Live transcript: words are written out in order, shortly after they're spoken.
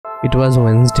It was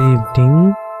Wednesday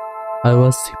evening. I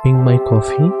was sipping my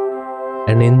coffee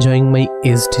and enjoying my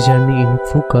SD journey in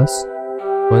Foocus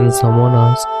when someone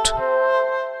asked,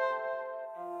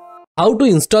 "How to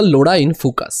install LORA in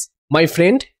Foocus?" My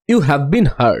friend, you have been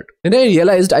heard. Then I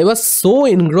realized I was so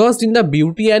engrossed in the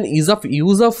beauty and ease of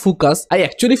use of Foocus, I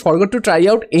actually forgot to try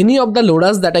out any of the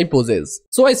LORAs that I possess.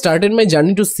 So I started my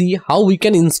journey to see how we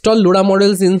can install LORA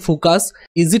models in Foocus.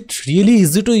 Is it really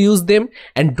easy to use them,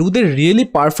 and do they really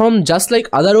perform just like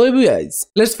other web UIs?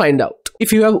 Let's find out.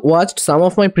 If you have watched some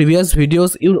of my previous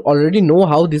videos, you already know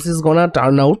how this is gonna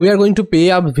turn out. We are going to pay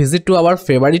a visit to our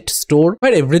favorite store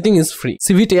where everything is free,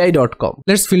 cvti.com.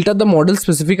 Let's filter the model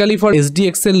specifically for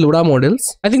SDXL LORA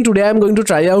models. I think today I am going to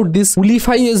try out this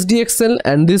Fooocus SDXL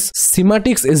and this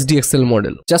Schematics SDXL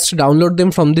model. Just download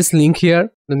them from this link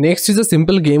here. The next is a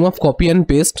simple game of copy and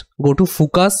paste. Go to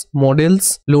Foocus,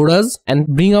 Models, LORAs, and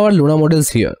bring our LORA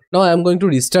models here. Now I am going to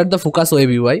restart the Foocus web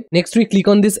UI. Next we click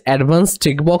on this advanced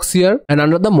checkbox here, and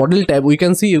under the model tab we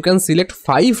can see you can select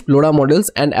 5 LORA models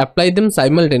and apply them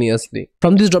simultaneously.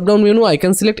 From this drop down menu I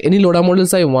can select any LORA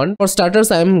models I want. For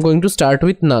starters I am going to start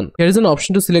with none. Here is an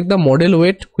option to select the model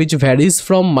weight, which varies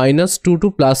from -2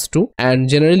 to +2 and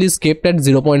generally is kept at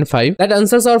 0.5. That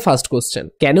answers our first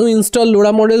question. Can you install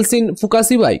LORA models in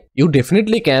Foocus UI? You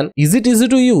definitely can. Is it easy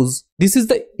to use? This is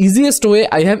the easiest way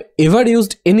I have ever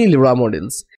used any LORA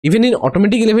models. Even in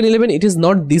Automatic 11.11 it is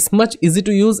not this much easy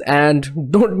to use, and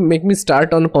don't make me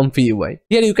start on Comfy UI.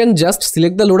 Here you can just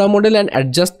select the LORA model and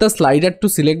adjust the slider to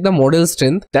select the model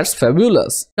strength. That's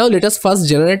fabulous. Now let us first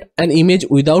generate an image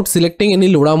without selecting any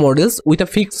LORA models with a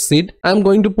fixed seed. I'm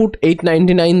going to put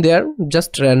 899 there,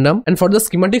 just random. And for the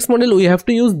schematics model we have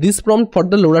to use this prompt for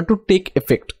the LORA to take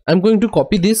effect. I'm going to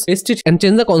copy this, paste it, and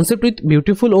change the concept with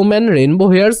beautiful woman, rainbow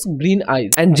hairs, green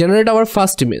eyes, and generate our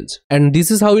first image. And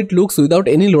this is how it looks without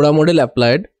any LORA model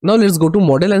applied. Now let's go to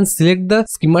model and select the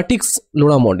schematics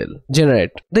LORA model.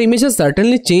 Generate. The image has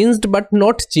certainly changed, but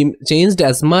not changed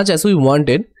as much as we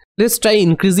wanted. Let's try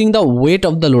increasing the weight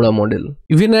of the LORA model.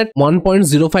 Even at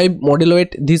 1.05 model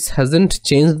weight, this hasn't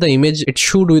changed the image it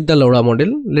should with the LORA model.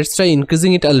 Let's try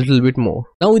increasing it a little bit more.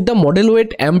 Now with the model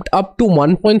weight amped up to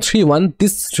 1.31,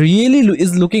 this really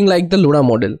is looking like the LORA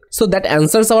model. So that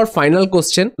answers our final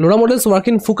question. LORA models work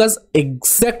in Foocus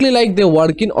exactly like they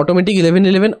work in Automatic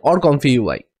 11.11 or Comfy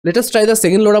UI. Let us try the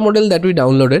second LORA model that we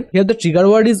downloaded. Here the trigger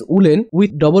word is woolen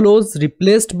with double O's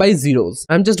replaced by zeros.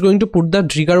 I'm just going to put the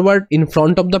trigger word in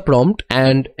front of the prompt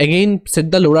and again set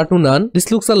the LORA to none.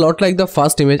 This looks a lot like the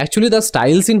first image. Actually the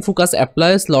styles in Foocus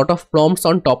applies lot of prompts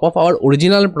on top of our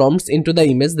original prompts into the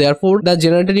image. Therefore the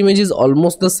generated image is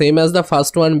almost the same as the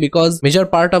first one because major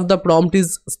part of the prompt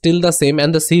is still the same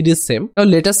and the seed is same. Now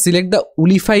let us select the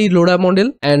Woolify LORA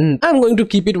model and I'm going to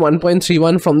keep it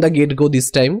 1.31 from the get-go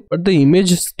this time. But the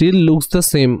image still looks the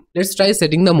same. Let's try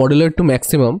setting the modular to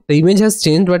maximum. The image has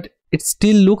changed, but it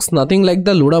still looks nothing like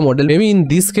the LORA model. Maybe in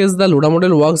this case the LORA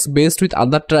model works best with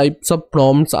other types of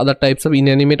prompts, other types of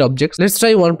inanimate objects. Let's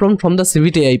try one prompt from the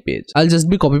CVTI page. I'll just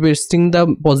be copy pasting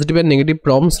the positive and negative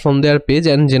prompts from their page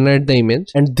and generate the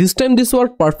image. And this time this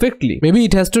worked perfectly. Maybe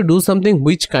it has to do something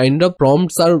which kind of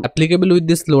prompts are applicable with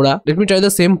this LORA. Let me try the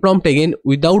same prompt again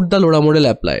without the LORA model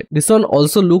applied. This one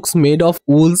also looks made of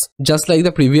wools just like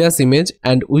the previous image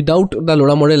and without the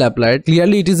LORA model applied.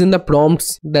 Clearly it is in the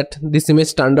prompts that this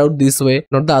image turned out this way,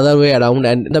 not the other way around.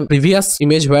 And the previous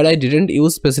image where I didn't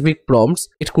use specific prompts,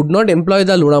 it could not employ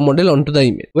the LORA model onto the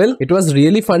image. Well, it was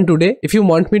really fun today. If you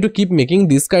want me to keep making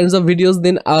these kinds of videos,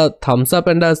 then a thumbs up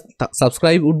and a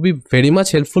subscribe would be very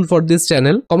much helpful for this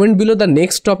channel. Comment below the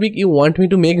next topic you want me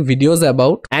to make videos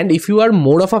about. And if you are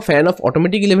more of a fan of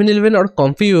Automatic 11.11 or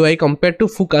Comfy UI compared to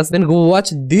Foocus, then go watch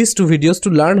these 2 videos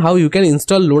to learn how you can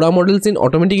install LORA models in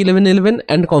Automatic 11.11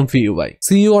 and Comfy UI.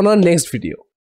 See you on our next video.